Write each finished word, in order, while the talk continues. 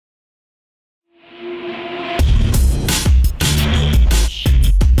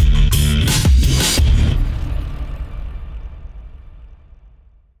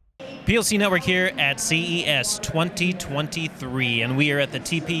PLC Network here at CES 2023, and we are at the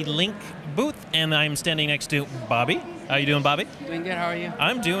TP-Link booth, and I'm standing next to Bobby. How you doing, Bobby? Doing good, how are you?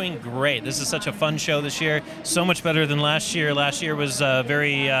 I'm doing great. This is such a fun show this year, so much better than last year. Last year was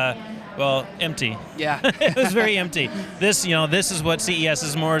very, well, empty. Yeah. It was very empty. This, this is what CES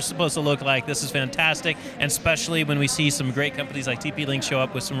is more supposed to look like. This is fantastic, and especially when we see some great companies like TP-Link show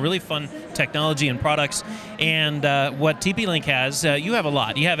up with some really fun technology and products. And what TP-Link has, you have a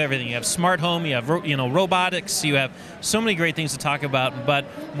lot. You have everything. You have smart home. You have robotics. You have so many great things to talk about. But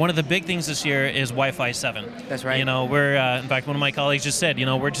one of the big things this year is Wi-Fi 7. That's right. We're in fact, one of my colleagues just said,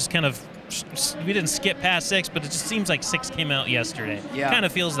 we're just kind of. We didn't skip past 6, but it just seems like 6 came out yesterday. Yeah. Kind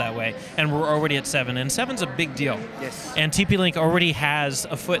of feels that way, and we're already at 7, and 7's a big deal. Yes. And TP-Link already has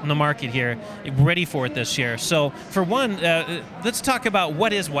a foot in the market here, ready for it this year. So, for one, let's talk about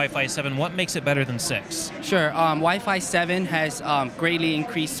what is Wi-Fi 7. What makes it better than 6? Sure. Wi-Fi 7 has greatly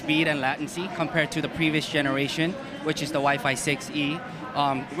increased speed and latency compared to the previous generation, which is the Wi-Fi 6E.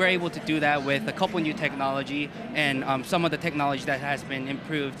 We're able to do that with a couple new technology and some of the technology that has been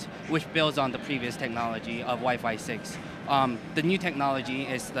improved, which builds on the previous technology of Wi-Fi 6. The new technology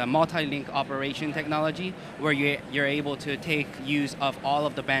is the multi-link operation technology, where you're able to take use of all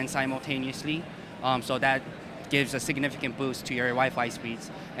of the bands simultaneously. So that gives a significant boost to your Wi-Fi speeds.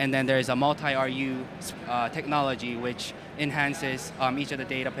 And then there's a multi-RU technology, which enhances each of the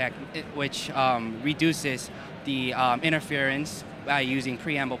data pack, which reduces the interference by using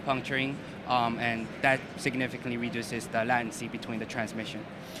preamble puncturing, and that significantly reduces the latency between the transmission.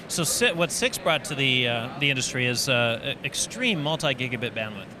 So what 6 brought to the industry is extreme multi-gigabit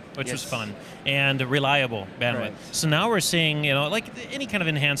bandwidth, which was fun, and reliable bandwidth. Right. So now we're seeing, like any kind of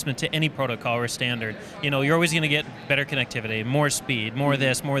enhancement to any protocol or standard, you're always going to get better connectivity, more speed, more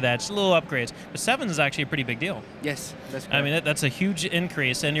this, more that, just little upgrades. But 7 is actually a pretty big deal. Yes, that's correct. I mean, that's a huge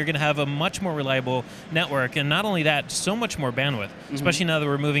increase, and you're going to have a much more reliable network, and not only that, so much more bandwidth, especially now that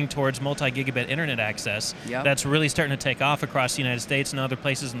we're moving towards multi-gigabit internet access. Yep. That's really starting to take off across the United States and other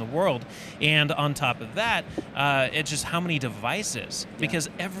places in the world. And on top of that, it's just how many devices, because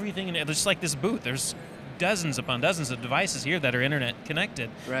everything, just like this booth, there's dozens upon dozens of devices here that are internet connected,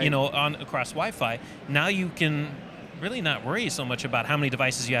 right. Across Wi-Fi. Now you can really not worry so much about how many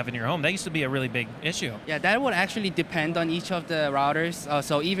devices you have in your home. That used to be a really big issue. Yeah, that would actually depend on each of the routers.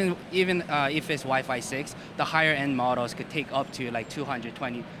 So even if it's Wi-Fi 6, the higher end models could take up to like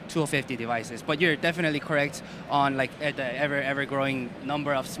 220, 250 devices. But you're definitely correct on like at the ever growing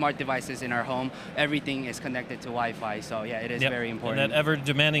number of smart devices in our home. Everything is connected to Wi-Fi. So yeah, it is very important. And that ever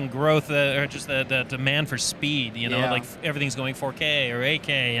demanding growth, or just the demand for speed. Like everything's going 4K or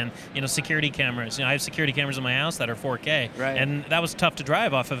 8K, and security cameras. I have security cameras in my house that are 4K, right. And that was tough to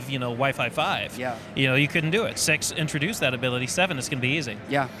drive off of Wi-Fi 5. Yeah. You couldn't do it. 6 introduced that ability. 7 is going to be easy.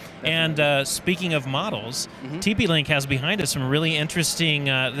 Yeah. Definitely. And speaking of models, TP-Link has behind us some really interesting.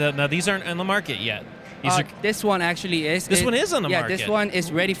 Now these aren't on the market yet. This one actually is. This one is on the market. Yeah, this one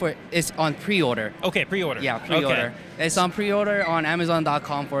is ready for. It's on pre-order. Okay, pre-order. Yeah, pre-order. Okay. It's on pre-order on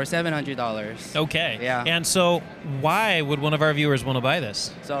Amazon.com for $700. Okay. Yeah. And so, why would one of our viewers want to buy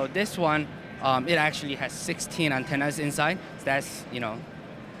this? So this one, it actually has 16 antennas inside. So that's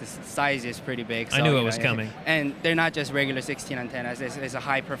the size is pretty big. So, I knew it was coming. And they're not just regular 16 antennas. It's a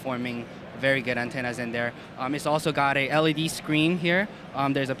high-performing, very good antennas in there. It's also got a LED screen here.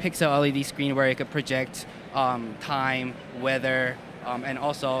 There's a pixel LED screen where it could project time, weather, and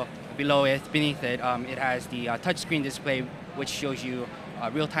also beneath it, it has the touchscreen display, which shows you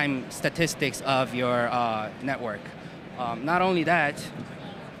real-time statistics of your network. Not only that,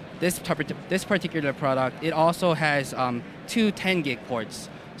 this particular product, it also has 2 10-gig ports.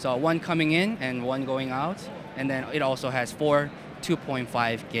 So one coming in and one going out, and then it also has 4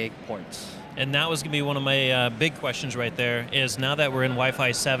 2.5 gig ports. And that was going to be one of my big questions right there, is now that we're in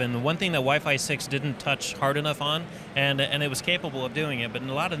Wi-Fi 7, the one thing that Wi-Fi 6 didn't touch hard enough on, and it was capable of doing it, but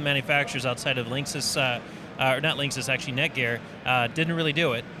a lot of the manufacturers outside of Linksys, or not Linksys, actually Netgear, didn't really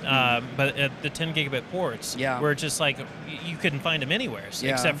do it. But the 10 gigabit ports were just like, you couldn't find them anywhere,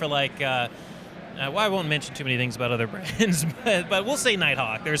 except for like, well, I won't mention too many things about other brands, but we'll say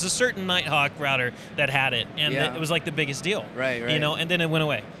Nighthawk. There's a certain Nighthawk router that had it, and it was like the biggest deal. Right. And then it went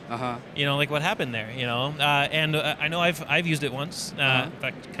away. Uh-huh. Like what happened there, and I know I've used it once, in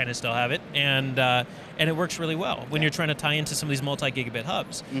fact, kind of still have it, and it works really well when you're trying to tie into some of these multi-gigabit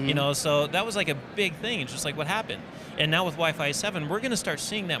hubs, so that was like a big thing. It's just like what happened. And now with Wi-Fi 7, we're going to start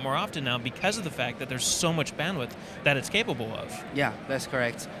seeing that more often now because of the fact that there's so much bandwidth that it's capable of. Yeah, that's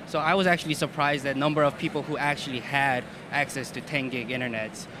correct. So I was actually surprised that number of people who actually had access to 10 gig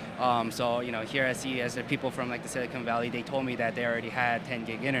internets. So here at CES, the people from like the Silicon Valley, they told me that they already had 10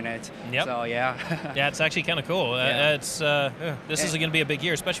 gig internet. Yep. So yeah. Yeah, it's actually kind of cool. Yeah. This is going to be a big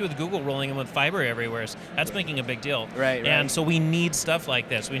year, especially with Google rolling in with fiber everywhere. That's making a big deal. Right. And so we need stuff like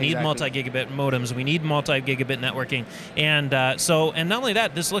this. We need multi-gigabit modems. We need multi-gigabit networking. And and not only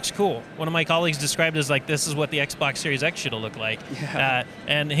that, this looks cool. One of my colleagues described it as like, this is what the Xbox Series X should look like. Yeah.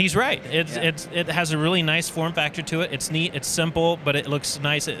 And he's right. It has a really nice form factor to it. It's neat. It's simple, but it looks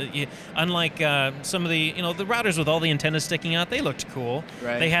nice. Unlike some of the the routers with all the antennas sticking out, they looked cool.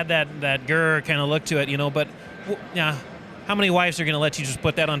 Right. They had that grr kind of look to it, but how many wives are going to let you just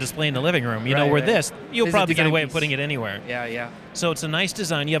put that on display in the living room? Where this, you'll probably get away with putting it anywhere. Yeah. So it's a nice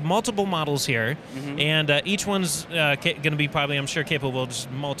design. You have multiple models here, and each one's going to be probably, I'm sure, capable of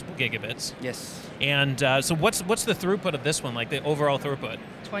just multiple gigabits. Yes. And so what's the throughput of this one, like the overall throughput?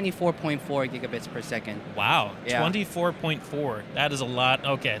 24.4 gigabits per second. Wow, yeah. 24.4. That is a lot.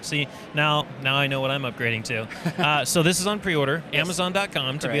 Okay, see, now I know what I'm upgrading to. So this is on pre-order, yes.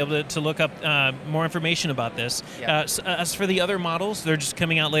 Amazon.com, to be able to look up more information about this. Yeah. As for the other models, they're just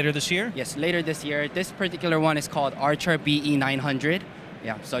coming out later this year? Yes, later this year. This particular one is called Archer BE900.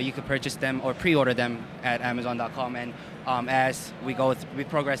 Yeah, so you could purchase them or pre-order them at Amazon.com, and as we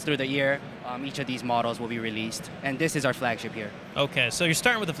progress through the year, each of these models will be released, and this is our flagship here. Okay, so you're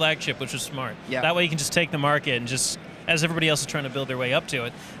starting with the flagship, which is smart. Yeah. That way you can just take the market and just, as everybody else is trying to build their way up to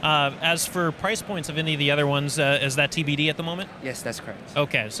it. As for price points of any of the other ones, is that TBD at the moment? Yes, that's correct.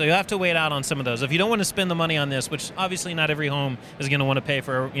 Okay, so you'll have to wait out on some of those. If you don't want to spend the money on this, which obviously not every home is going to want to pay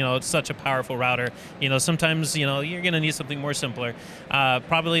for, it's such a powerful router. Sometimes, you're going to need something more simpler.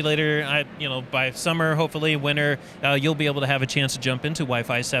 Probably later, by summer, hopefully winter, you'll be able to have a chance to jump into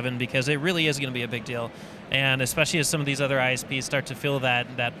Wi-Fi 7 because it really is going to be a big deal. And especially as some of these other ISPs start to feel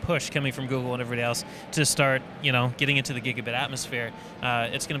that push coming from Google and everybody else to start, getting into the gigabit atmosphere,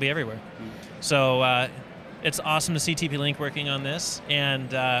 it's going to be everywhere. So it's awesome to see TP-Link working on this. And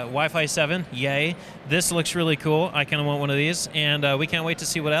Wi-Fi 7, yay. This looks really cool. I kind of want one of these. And we can't wait to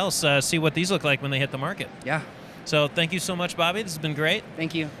see what else, see what these look like when they hit the market. Yeah. So thank you so much, Bobby. This has been great.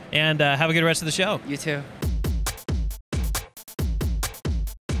 Thank you. And have a good rest of the show. You too.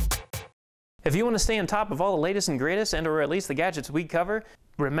 If you want to stay on top of all the latest and greatest, and or at least the gadgets we cover,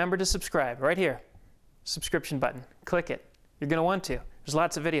 remember to subscribe right here. Subscription button. Click it. You're going to want to. There's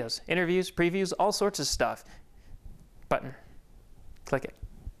lots of videos, interviews, previews, all sorts of stuff. Button. Click it.